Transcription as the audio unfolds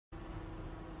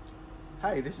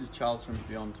Hey, this is Charles from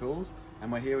Beyond Tools,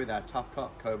 and we're here with our Tough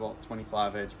Cut COBALT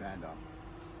 25 Edgebander.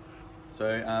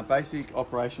 So basic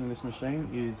operation of this machine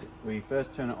is we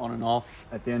first turn it on and off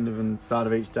at the end and start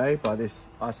of each day by this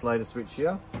isolator switch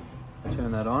here.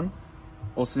 Turn that on.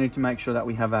 Also need to make sure that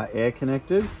we have our air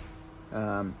connected,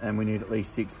 and we need at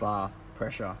least 6 bar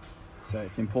pressure. So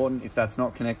it's important, if that's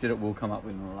not connected, it will come up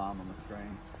with an alarm on the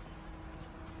screen.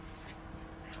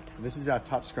 So this is our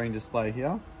touchscreen display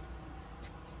here.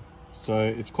 So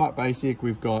it's quite basic.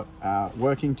 We've got our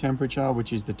working temperature,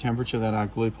 which is the temperature that our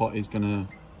glue pot is going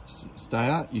to stay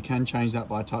at. You can change that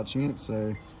by touching it,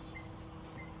 so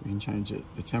we can change it,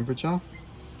 the temperature.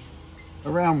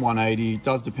 Around 180,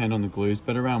 does depend on the glues,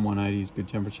 but around 180 is good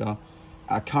temperature.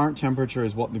 Our current temperature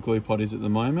is what the glue pot is at the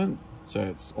moment, so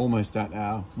it's almost at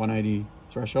our 180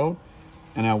 threshold.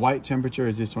 And our weight temperature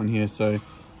is this one here, so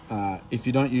if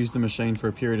you don't use the machine for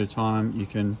a period of time, you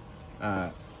can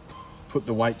put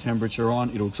the weight temperature on.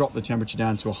 It'll drop the temperature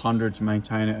down to 100 to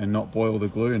maintain it and not boil the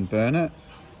glue and burn it.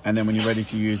 And then when you're ready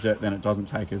to use it, then it doesn't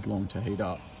take as long to heat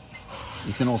up.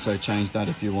 You can also change that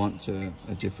if you want to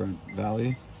a different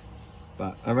value.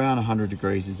 But around 100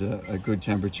 degrees is a good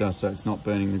temperature, so it's not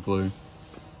burning the glue.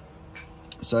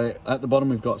 So at the bottom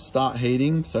we've got start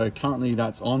heating. So currently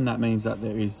that's on. That means that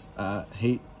there is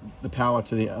heat, the power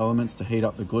to the elements to heat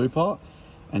up the glue pot.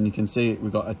 And you can see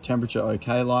we've got a temperature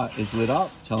okay light is lit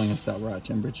up, telling us that we're at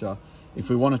temperature. If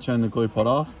we want to turn the glue pot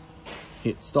off,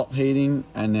 hit stop heating,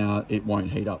 and now it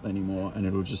won't heat up anymore, and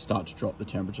it'll just start to drop the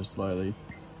temperature slowly.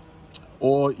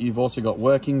 Or you've also got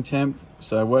working temp.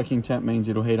 So working temp means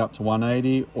it'll heat up to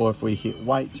 180, or if we hit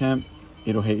wait temp,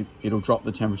 it'll drop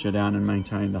the temperature down and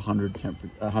maintain the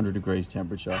 100 degrees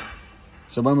temperature.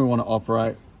 So when we want to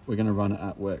operate, we're going to run it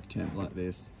at work temp like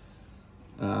this.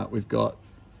 We've got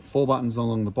 4 buttons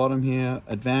along the bottom here.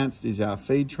 Advanced is our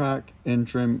feed track, end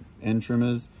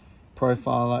trimmers,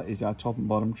 profiler is our top and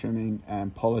bottom trimming,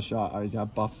 and polisher is our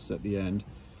buffs at the end.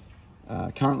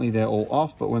 Currently they're all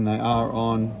off, but when they are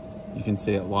on, you can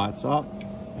see it lights up.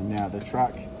 And now the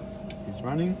track is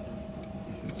running.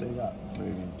 You can see that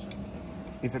moving.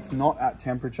 If it's not at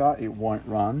temperature, it won't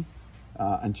run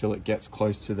until it gets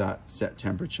close to that set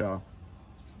temperature,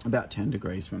 about 10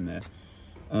 degrees from there.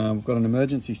 We've got an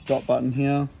emergency stop button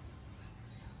here.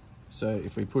 So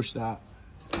if we push that,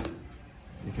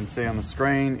 you can see on the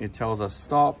screen, it tells us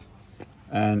stop,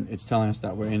 and it's telling us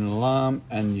that we're in an alarm.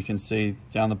 And you can see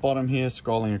down the bottom here,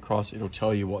 scrolling across, it'll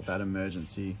tell you what that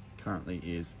emergency currently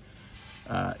is.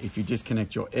 If you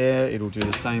disconnect your air, it'll do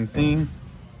the same thing.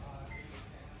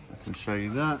 I can show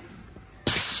you that.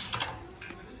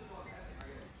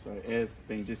 So air's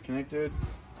being disconnected,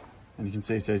 and you can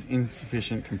see it says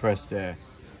insufficient compressed air.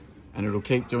 And it'll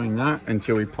keep doing that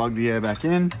until we plug the air back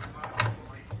in.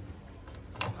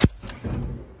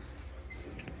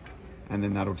 And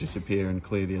then that'll disappear and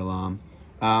clear the alarm.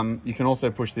 You can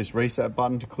also push this reset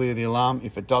button to clear the alarm.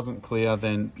 If it doesn't clear,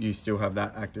 then you still have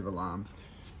that active alarm.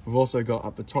 We've also got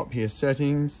up the top here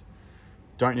settings.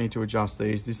 Don't need to adjust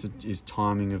these. This is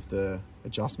timing of the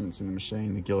adjustments in the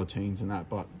machine, the guillotines and that,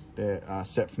 but they're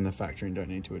set from the factory and don't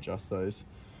need to adjust those.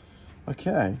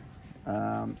 Okay,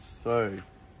 so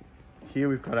here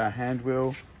we've got our hand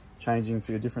wheel changing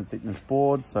for your different thickness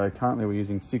board. So currently we're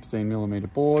using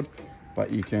 16mm board,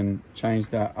 but you can change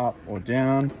that up or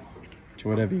down to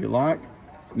whatever you like.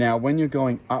 Now, when you're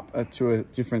going up to a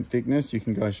different thickness, you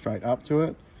can go straight up to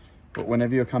it. But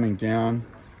whenever you're coming down,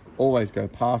 always go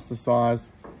past the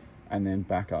size and then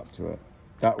back up to it.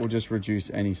 That will just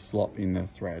reduce any slop in the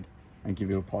thread and give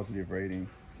you a positive reading.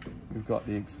 We've got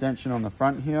the extension on the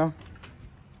front here.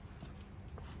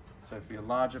 So for your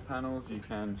larger panels, you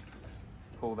can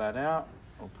pull that out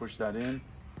or push that in,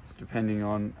 depending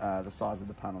on the size of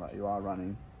the panel that you are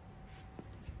running.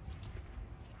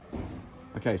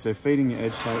 Okay, so feeding your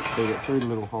edge tape, feed it through the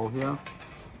little hole here,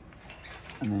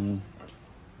 and then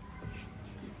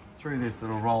through this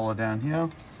little roller down here.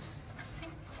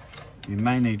 You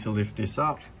may need to lift this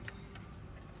up,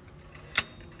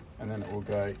 and then it will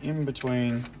go in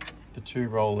between the 2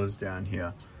 rollers down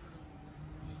here.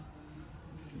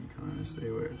 You can kind of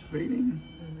see where it's feeding.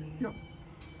 Yep.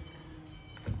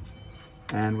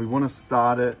 And we want to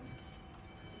start it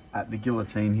at the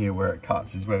guillotine here where it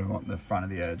cuts, is where we want the front of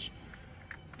the edge.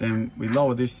 Then we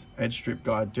lower this edge strip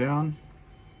guide down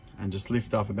and just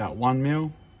lift up about 1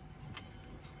 mil.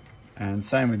 And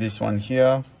same with this one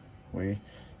here. We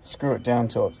screw it down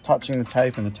till it's touching the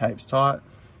tape and the tape's tight.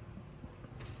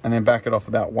 And then back it off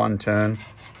about 1 turn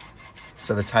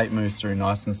so the tape moves through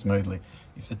nice and smoothly.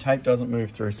 If the tape doesn't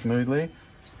move through smoothly,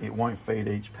 it won't feed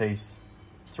each piece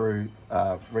through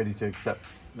ready to accept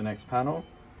the next panel.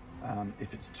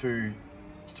 If it's too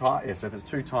tight, yeah, so if it's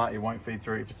too tight, it won't feed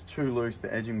through. If it's too loose,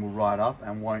 the edging will ride up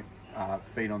and won't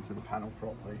feed onto the panel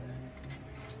properly.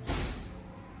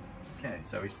 Okay,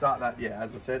 so we start that, yeah,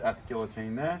 as I said, at the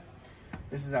guillotine there.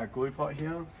 This is our glue pot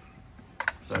here.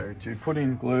 So to put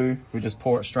in glue, we just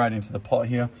pour it straight into the pot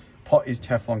here. Pot is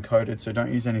Teflon coated, so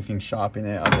don't use anything sharp in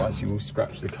there, otherwise you will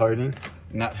scratch the coating,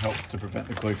 and that helps to prevent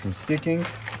the glue from sticking.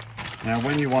 Now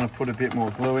when you want to put a bit more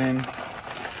glue in,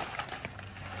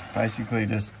 basically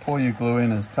just pour your glue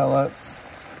in as pellets.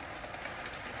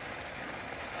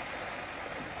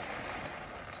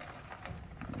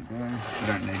 There you go. You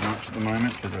don't need much at the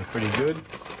moment because they're pretty good.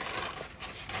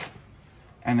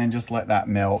 And then just let that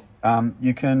melt.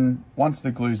 You can, once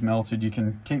the glue's melted, you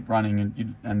can keep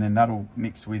running and then that'll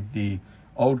mix with the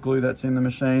old glue that's in the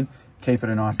machine, keep it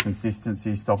a nice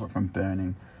consistency, stop it from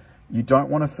burning. You don't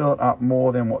want to fill it up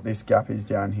more than what this gap is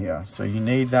down here. So you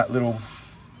need that little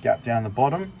gap down the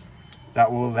bottom.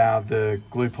 That will allow the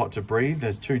glue pot to breathe.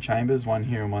 There's two chambers, one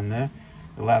here and one there.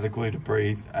 Allow the glue to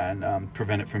breathe and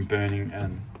prevent it from burning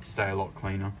and stay a lot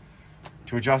cleaner.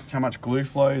 To adjust how much glue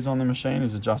flow is on the machine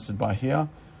is adjusted by here.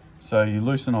 So you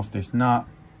loosen off this nut,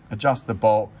 adjust the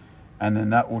bolt, and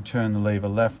then that will turn the lever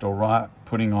left or right,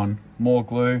 putting on more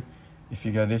glue. If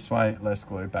you go this way, less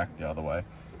glue, back the other way.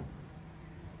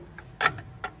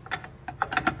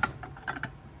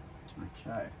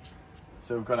 Okay,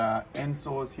 so we've got our end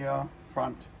saws here,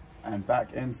 front and back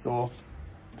end saw,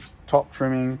 top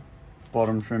trimming,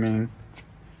 bottom trimming,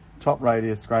 top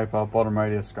radius scraper, bottom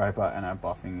radius scraper, and our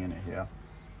buffing unit here.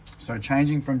 So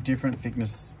changing from different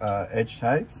thickness edge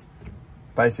tapes,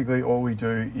 basically all we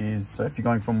do is, so if you're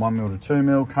going from 1mm to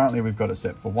 2mm, currently we've got it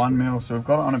set for 1mm, so we've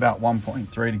got it on about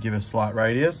 1.3 to give a slight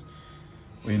radius.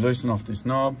 We loosen off this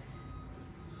knob,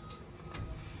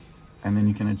 and then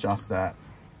you can adjust that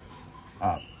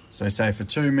up. So say for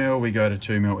 2mm, we go to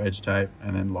 2mm edge tape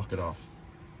and then lock it off.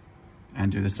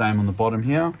 And do the same on the bottom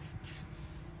here.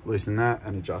 Loosen that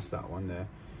and adjust that one there.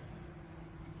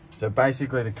 So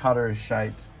basically the cutter is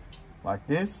shaped like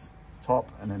this, top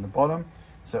and then the bottom.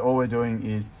 So all we're doing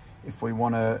is, if we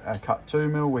want to cut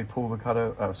 2mm, we pull the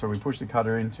cutter, we push the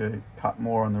cutter in to cut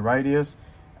more on the radius,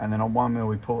 and then on 1mm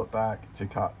we pull it back to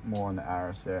cut more on the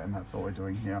arris there, and that's all we're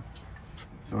doing here.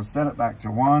 So we'll set it back to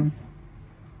 1.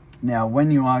 Now when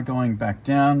you are going back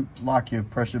down, like your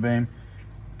pressure beam,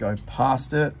 go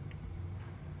past it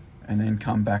and then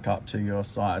come back up to your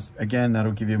size. Again,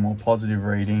 that'll give you a more positive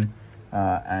reading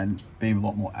and be a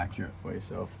lot more accurate for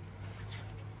yourself.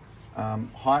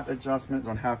 Height adjustments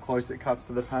on how close it cuts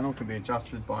to the panel can be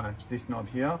adjusted by this knob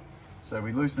here. So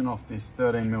we loosen off this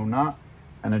 13mm nut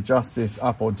and adjust this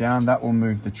up or down. That will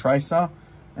move the tracer,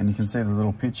 and you can see the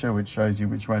little picture which shows you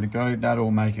which way to go.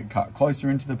 That'll make it cut closer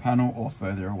into the panel or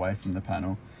further away from the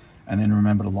panel. And then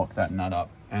remember to lock that nut up.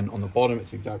 And on the bottom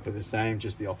it's exactly the same,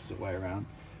 just the opposite way around.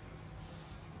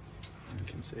 And you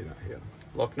can see that here.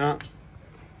 Lock nut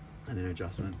and then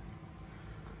adjustment.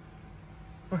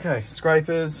 Okay,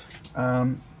 scrapers,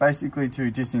 basically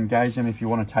to disengage them, if you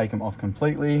want to take them off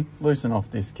completely, loosen off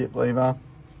this kip lever,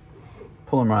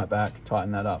 pull them right back,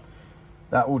 tighten that up.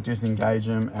 That will disengage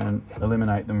them and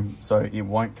eliminate them so it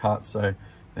won't cut, so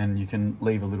then you can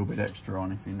leave a little bit extra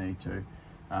on if you need to.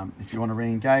 If you want to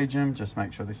re-engage them, just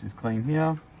make sure this is clean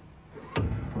here.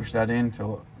 Push that in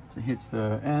till it hits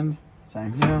the end,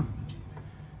 same here,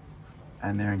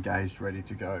 and they're engaged, ready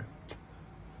to go.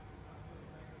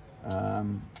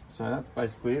 So that's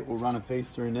basically it. We'll run a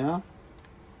piece through now.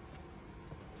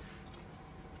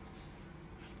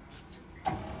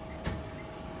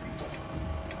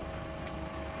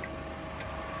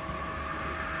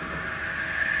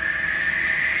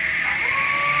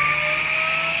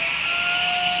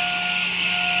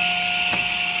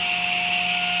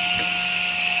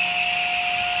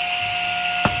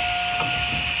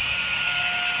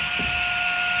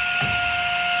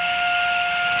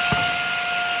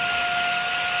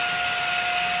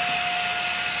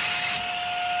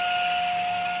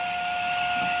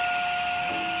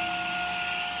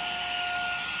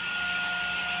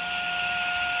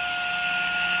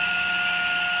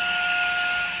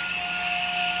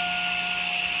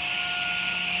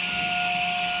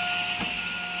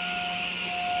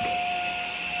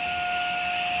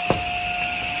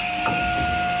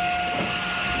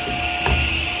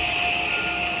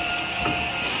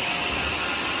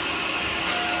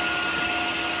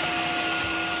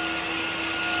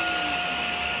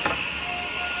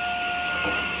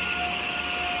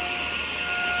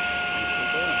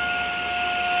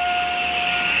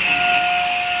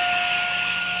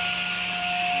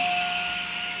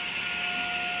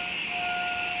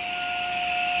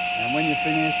 And when you're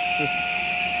finished, just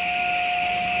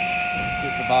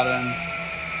hit the buttons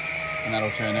and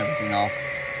that'll turn everything off.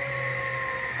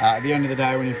 At the end of the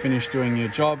day, when you finish doing your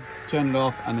job, turn it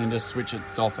off and then just switch it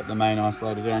off at the main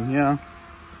isolator down here.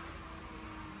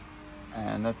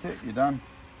 And that's it, you're done.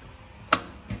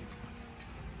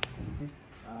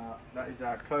 That is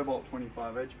our COBALT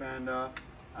 25 Edgebander.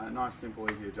 Nice, simple,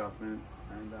 easy adjustments,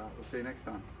 and we'll see you next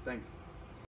time. Thanks.